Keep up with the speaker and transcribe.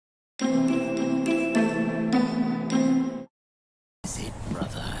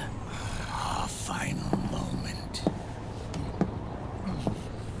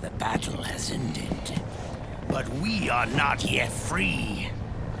hasn't it? But we are not yet free.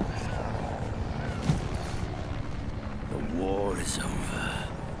 The war is over.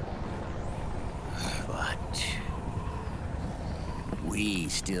 But we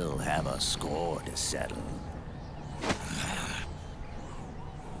still have a score to settle.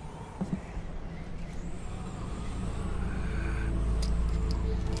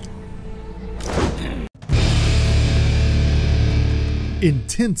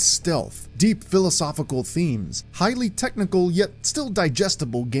 Intense stealth, deep philosophical themes, highly technical yet still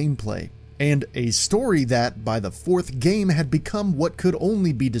digestible gameplay, and a story that, by the fourth game, had become what could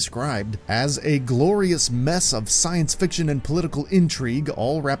only be described as a glorious mess of science fiction and political intrigue,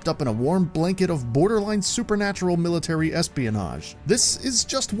 all wrapped up in a warm blanket of borderline supernatural military espionage. This is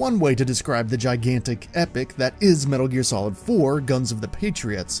just one way to describe the gigantic epic that is Metal Gear Solid 4: Guns of the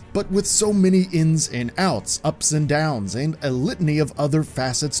Patriots, but with so many ins and outs, ups and downs, and a litany of other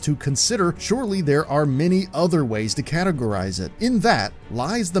facets to consider, surely there are many other ways to categorize it. In that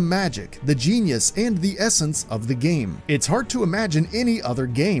lies the magic, the genius, and the essence of the game. It's hard to imagine any other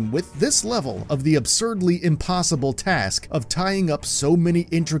game with this level of the absurdly impossible task of tying up so many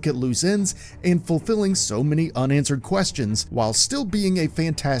intricate loose ends and fulfilling so many unanswered questions while still being a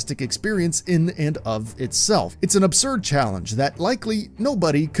fantastic experience in and of itself. It's an absurd challenge that likely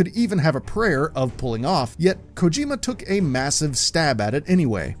nobody could even have a prayer of pulling off, yet Kojima took a massive stab at it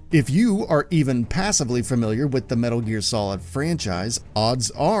anyway. If you are even passively familiar with the Metal Gear Solid franchise, odds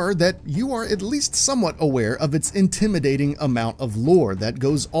are that you are at least somewhat aware of its intimidating amount of lore that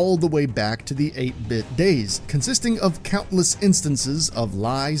goes all the way back to the 8-bit days, consisting of countless instances of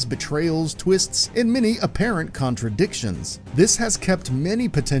lies, betrayals, twists, and many apparent contradictions. This has kept many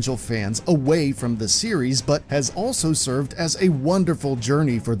potential fans away from the series, but has also served as a wonderful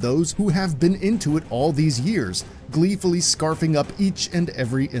journey for those who have been into it all these years, gleefully scarfing up each and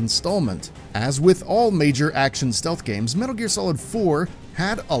every installment. As with all major action stealth games, Metal Gear Solid 4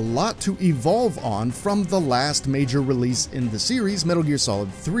 had a lot to evolve on from the last major release in the series, Metal Gear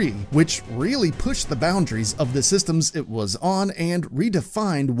Solid 3, which really pushed the boundaries of the systems it was on and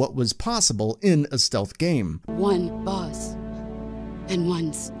redefined what was possible in a stealth game. One boss and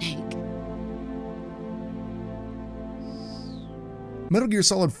one snake. Metal Gear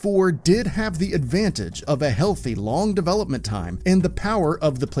Solid 4 did have the advantage of a healthy, long development time and the power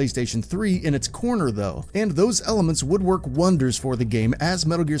of the PlayStation 3 in its corner though, and those elements would work wonders for the game, as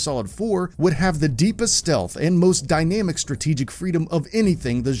Metal Gear Solid 4 would have the deepest stealth and most dynamic strategic freedom of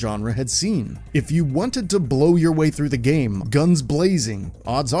anything the genre had seen. If you wanted to blow your way through the game, guns blazing,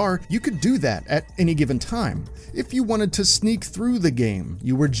 odds are you could do that at any given time. If you wanted to sneak through the game,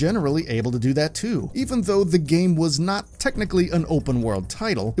 you were generally able to do that too. Even though the game was not technically an open world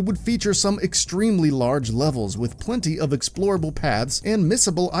title, it would feature some extremely large levels with plenty of explorable paths and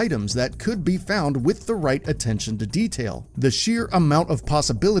missable items that could be found with the right attention to detail. The sheer amount of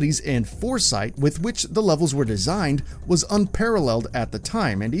possibilities and foresight with which the levels were designed was unparalleled at the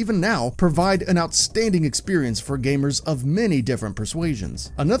time, and even now provide an outstanding experience for gamers of many different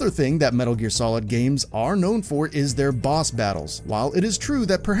persuasions. Another thing that Metal Gear Solid games are known for is their boss battles. While it is true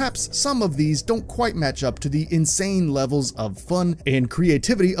that perhaps some of these don't quite match up to the insane levels of fun and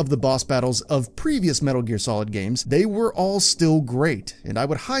creativity of the boss battles of previous Metal Gear Solid games, they were all still great, and I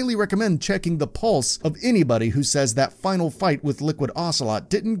would highly recommend checking the pulse of anybody who says that final fight with Liquid Ocelot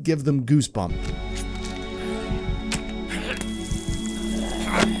didn't give them goosebumps.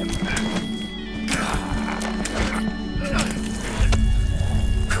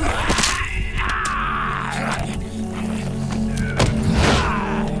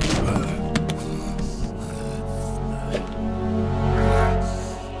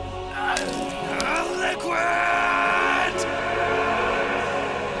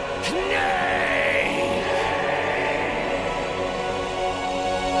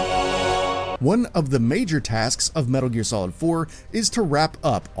 One of the major tasks of Metal Gear Solid 4 is to wrap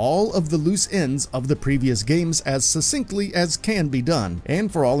up all of the loose ends of the previous games as succinctly as can be done,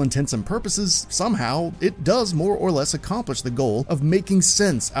 and for all intents and purposes, somehow it does more or less accomplish the goal of making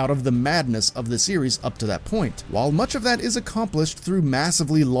sense out of the madness of the series up to that point. While much of that is accomplished through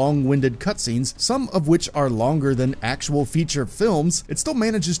massively long-winded cutscenes, some of which are longer than actual feature films, it still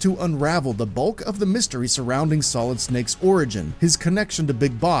manages to unravel the bulk of the mystery surrounding Solid Snake's origin, his connection to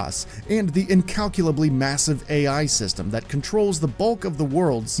Big Boss, and the incalculably massive AI system that controls the bulk of the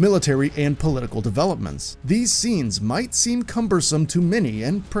world's military and political developments. These scenes might seem cumbersome to many,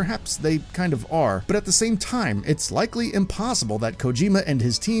 and perhaps they kind of are, but at the same time, it's likely impossible that Kojima and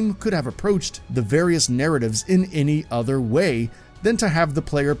his team could have approached the various narratives in any other way than to have the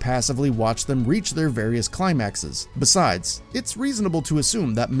player passively watch them reach their various climaxes. Besides, it's reasonable to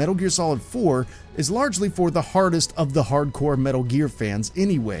assume that Metal Gear Solid 4 is largely for the hardest of the hardcore Metal Gear fans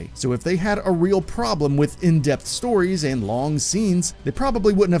anyway, so if they had a real problem with in-depth stories and long scenes, they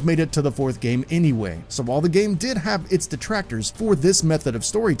probably wouldn't have made it to the fourth game anyway. So while the game did have its detractors for this method of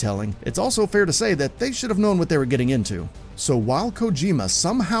storytelling, it's also fair to say that they should have known what they were getting into. So while Kojima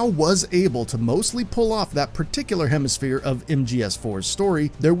somehow was able to mostly pull off that particular hemisphere of MGS4's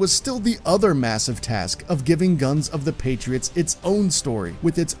story, there was still the other massive task of giving Guns of the Patriots its own story,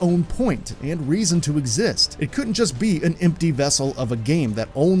 with its own point and reason to exist. It couldn't just be an empty vessel of a game that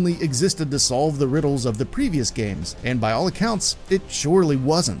only existed to solve the riddles of the previous games, and by all accounts, it surely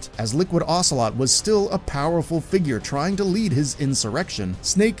wasn't, as Liquid Ocelot was still a powerful figure trying to lead his insurrection.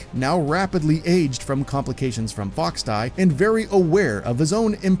 Snake, now rapidly aged from complications from Foxdie, and very aware of his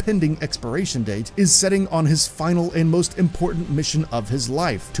own impending expiration date, is setting on his final and most important mission of his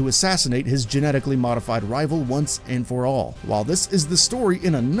life, to assassinate his genetically modified rival once and for all. While this is the story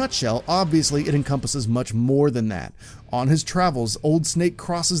in a nutshell, obviously it encompasses much more than that. On his travels, Old Snake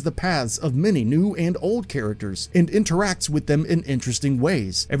crosses the paths of many new and old characters, and interacts with them in interesting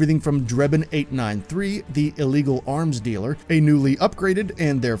ways. Everything from Drebin 893, the illegal arms dealer, a newly upgraded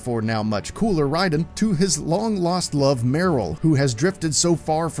and therefore now much cooler Raiden, to his long-lost love Meryl, who has drifted so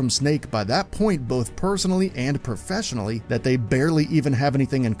far from Snake by that point both personally and professionally that they barely even have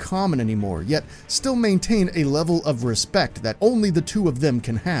anything in common anymore, yet still maintain a level of respect that only the two of them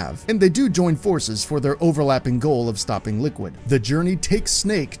can have. And they do join forces for their overlapping goal of stopping Liquid. The journey takes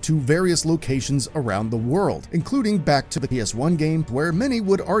Snake to various locations around the world, including back to the PS1 game, where many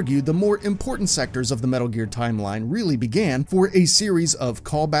would argue the more important sectors of the Metal Gear timeline really began, for a series of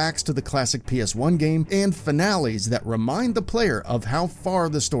callbacks to the classic PS1 game and finales that remind the player of how far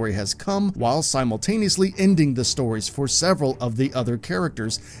the story has come, while simultaneously ending the stories for several of the other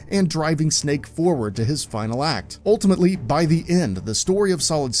characters and driving Snake forward to his final act. Ultimately, by the end, the story of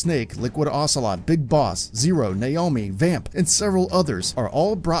Solid Snake, Liquid Ocelot, Big Boss, Zero, Naomi, Vamp, and several others are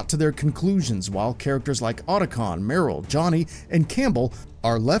all brought to their conclusions, while characters like Otacon, Meryl, Johnny, and Campbell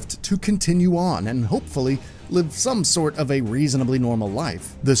are left to continue on and hopefully live some sort of a reasonably normal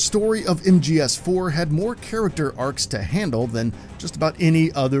life. The story of MGS4 had more character arcs to handle than just about any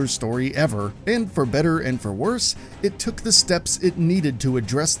other story ever, and for better and for worse, it took the steps it needed to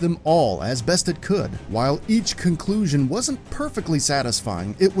address them all as best it could. While each conclusion wasn't perfectly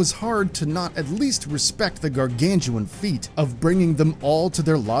satisfying, it was hard to not at least respect the gargantuan feat of bringing them all to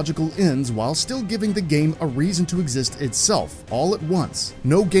their logical ends while still giving the game a reason to exist itself, all at once.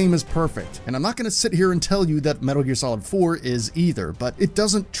 No game is perfect, and I'm not going to sit here and tell you that Metal Gear Solid 4 is either, but it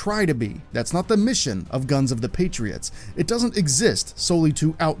doesn't try to be. That's not the mission of Guns of the Patriots. It doesn't exist solely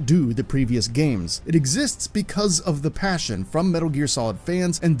to outdo the previous games. It exists because of the passion from Metal Gear Solid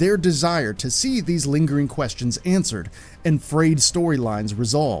fans and their desire to see these lingering questions answered and frayed storylines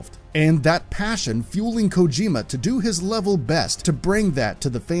resolved. And that passion fueling Kojima to do his level best to bring that to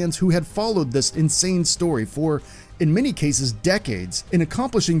the fans who had followed this insane story for, in many cases, decades. In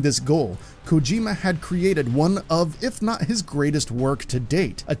accomplishing this goal, Kojima had created one of, if not his greatest work to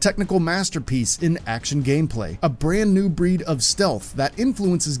date, a technical masterpiece in action gameplay, a brand new breed of stealth that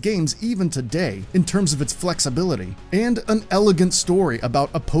influences games even today in terms of its flexibility, and an elegant story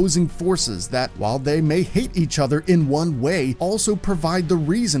about opposing forces that, while they may hate each other in one way, also provide the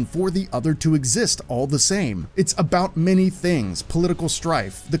reason for the other to exist all the same. It's about many things: political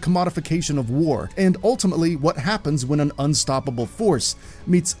strife, the commodification of war, and ultimately what happens when an unstoppable force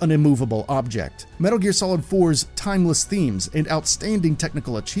meets an immovable object. Metal Gear Solid 4's timeless themes and outstanding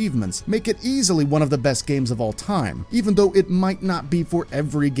technical achievements make it easily one of the best games of all time. Even though it might not be for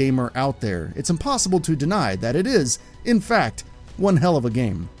every gamer out there, it's impossible to deny that it is, in fact, one hell of a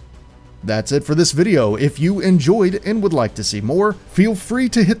game. That's it for this video. If you enjoyed and would like to see more, feel free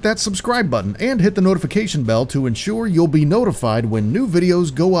to hit that subscribe button and hit the notification bell to ensure you'll be notified when new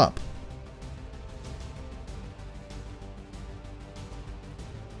videos go up.